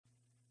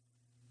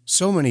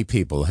So many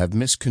people have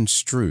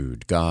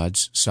misconstrued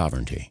God's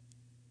sovereignty.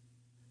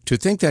 To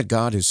think that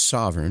God is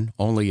sovereign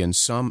only in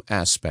some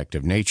aspect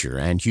of nature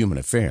and human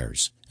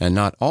affairs, and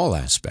not all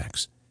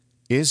aspects,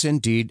 is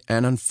indeed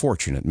an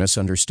unfortunate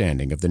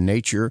misunderstanding of the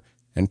nature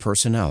and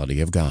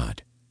personality of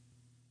God.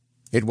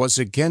 It was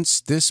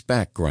against this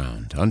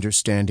background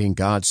understanding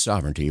God's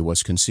sovereignty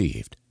was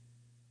conceived.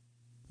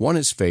 One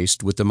is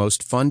faced with the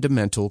most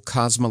fundamental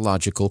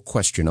cosmological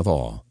question of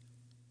all.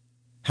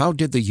 How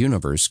did the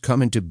universe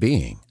come into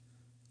being?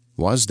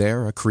 Was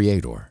there a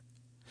creator?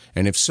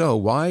 And if so,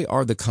 why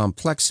are the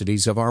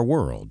complexities of our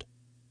world?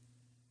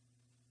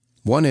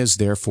 One is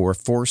therefore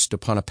forced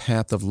upon a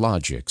path of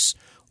logics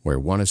where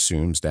one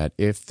assumes that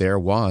if there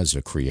was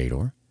a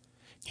creator,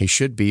 he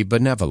should be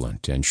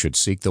benevolent and should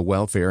seek the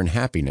welfare and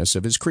happiness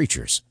of his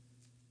creatures.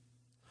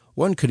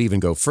 One could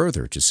even go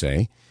further to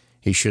say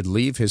he should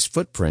leave his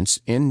footprints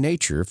in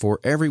nature for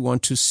everyone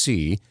to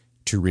see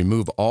to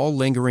remove all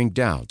lingering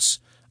doubts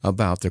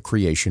about the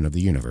creation of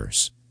the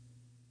universe.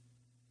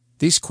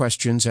 These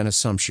questions and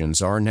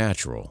assumptions are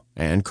natural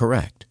and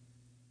correct.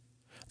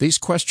 These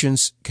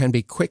questions can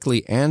be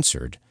quickly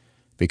answered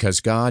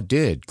because God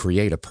did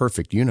create a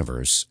perfect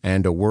universe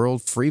and a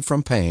world free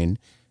from pain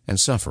and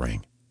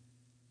suffering.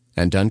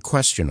 And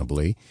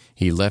unquestionably,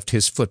 He left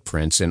His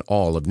footprints in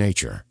all of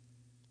nature.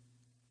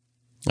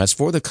 As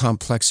for the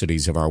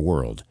complexities of our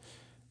world,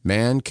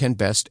 man can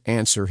best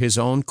answer his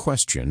own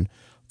question,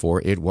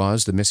 for it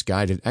was the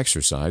misguided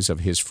exercise of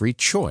his free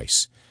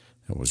choice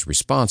that was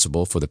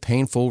responsible for the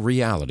painful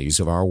realities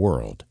of our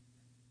world.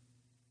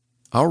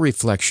 Our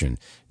reflection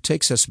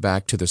takes us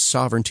back to the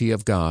sovereignty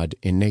of God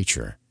in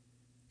nature,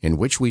 in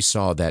which we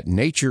saw that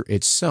nature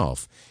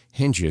itself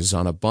hinges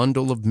on a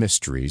bundle of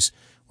mysteries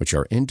which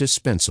are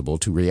indispensable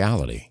to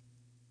reality.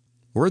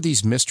 Were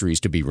these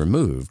mysteries to be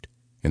removed,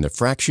 in the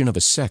fraction of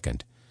a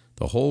second,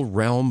 the whole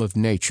realm of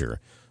nature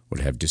would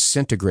have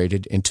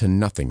disintegrated into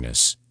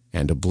nothingness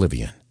and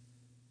oblivion.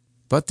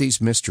 But these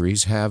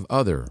mysteries have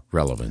other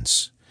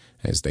relevance,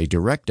 as they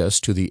direct us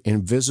to the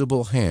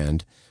invisible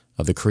hand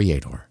of the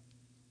Creator.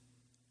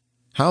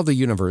 How the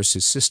universe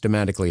is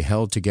systematically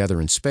held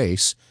together in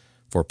space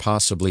for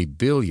possibly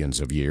billions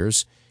of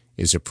years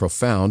is a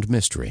profound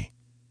mystery.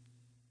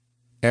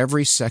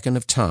 Every second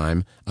of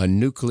time, a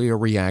nuclear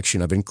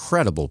reaction of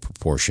incredible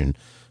proportion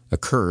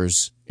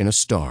occurs in a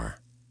star.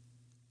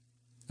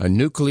 A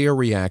nuclear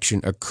reaction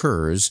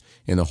occurs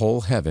in the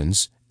whole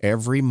heavens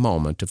every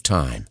moment of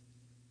time.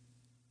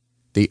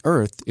 The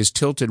Earth is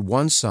tilted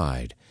one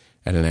side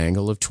at an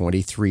angle of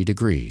 23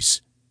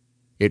 degrees.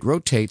 It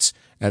rotates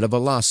at a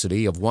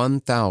velocity of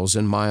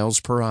 1,000 miles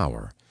per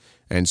hour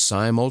and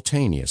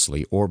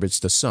simultaneously orbits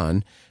the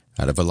Sun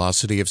at a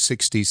velocity of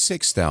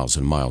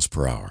 66,000 miles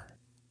per hour,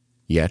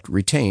 yet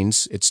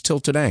retains its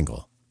tilted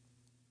angle.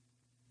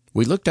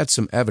 We looked at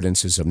some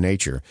evidences of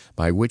nature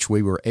by which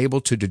we were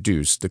able to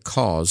deduce the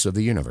cause of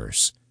the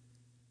universe.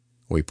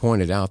 We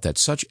pointed out that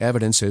such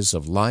evidences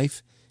of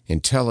life,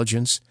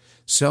 intelligence,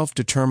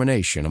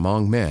 self-determination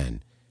among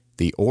men,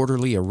 the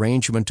orderly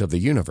arrangement of the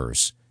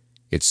universe,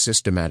 its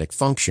systematic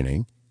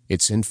functioning,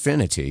 its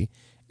infinity,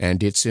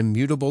 and its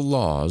immutable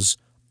laws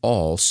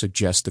all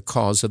suggest the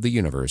cause of the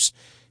universe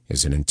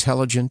is an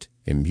intelligent,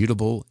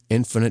 immutable,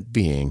 infinite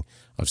being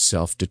of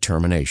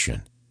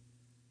self-determination.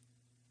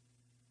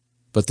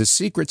 But the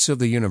secrets of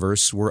the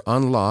universe were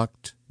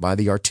unlocked by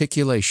the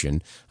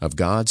articulation of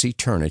God's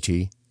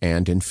eternity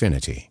and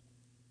infinity,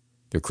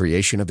 the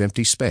creation of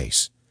empty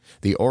space,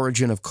 the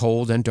origin of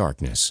cold and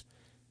darkness,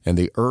 and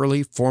the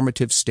early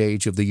formative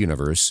stage of the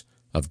universe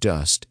of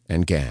dust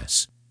and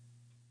gas.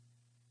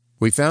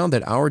 We found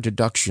that our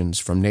deductions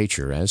from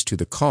nature as to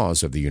the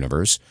cause of the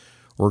universe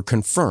were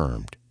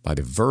confirmed by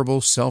the verbal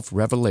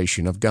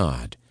self-revelation of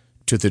God,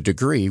 to the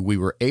degree we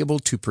were able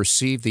to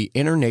perceive the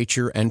inner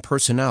nature and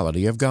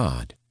personality of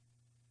God.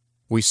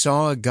 We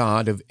saw a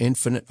God of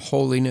infinite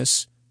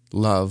holiness,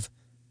 love,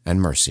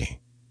 and mercy.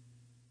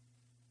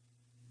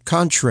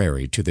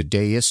 Contrary to the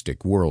deistic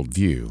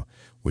worldview,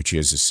 which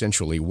is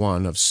essentially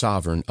one of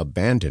sovereign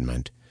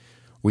abandonment,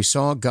 we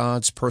saw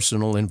God's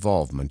personal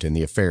involvement in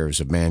the affairs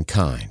of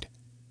mankind.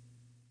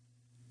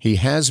 He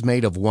has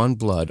made of one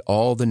blood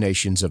all the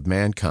nations of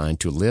mankind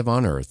to live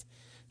on earth,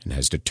 and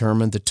has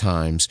determined the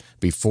times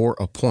before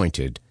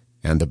appointed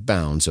and the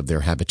bounds of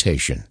their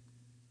habitation.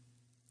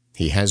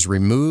 He has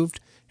removed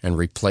and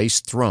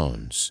replaced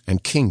thrones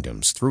and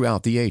kingdoms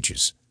throughout the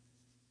ages.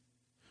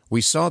 We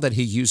saw that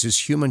He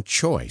uses human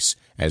choice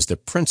as the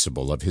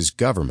principle of His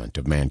government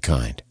of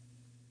mankind.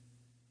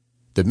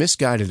 The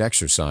misguided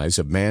exercise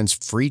of man's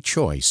free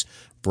choice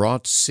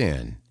brought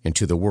sin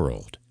into the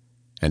world,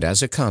 and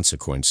as a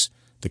consequence,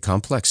 the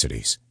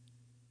complexities.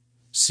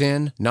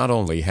 Sin not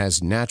only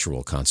has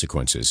natural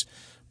consequences,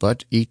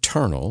 but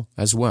eternal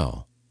as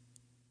well.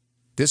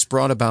 This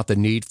brought about the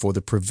need for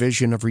the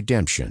provision of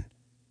redemption.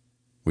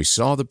 We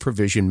saw the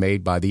provision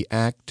made by the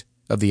act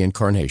of the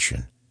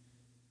Incarnation.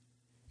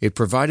 It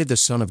provided the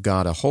Son of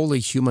God a wholly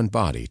human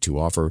body to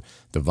offer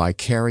the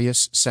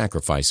vicarious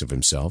sacrifice of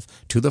Himself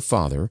to the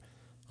Father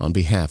on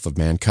behalf of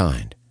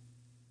mankind.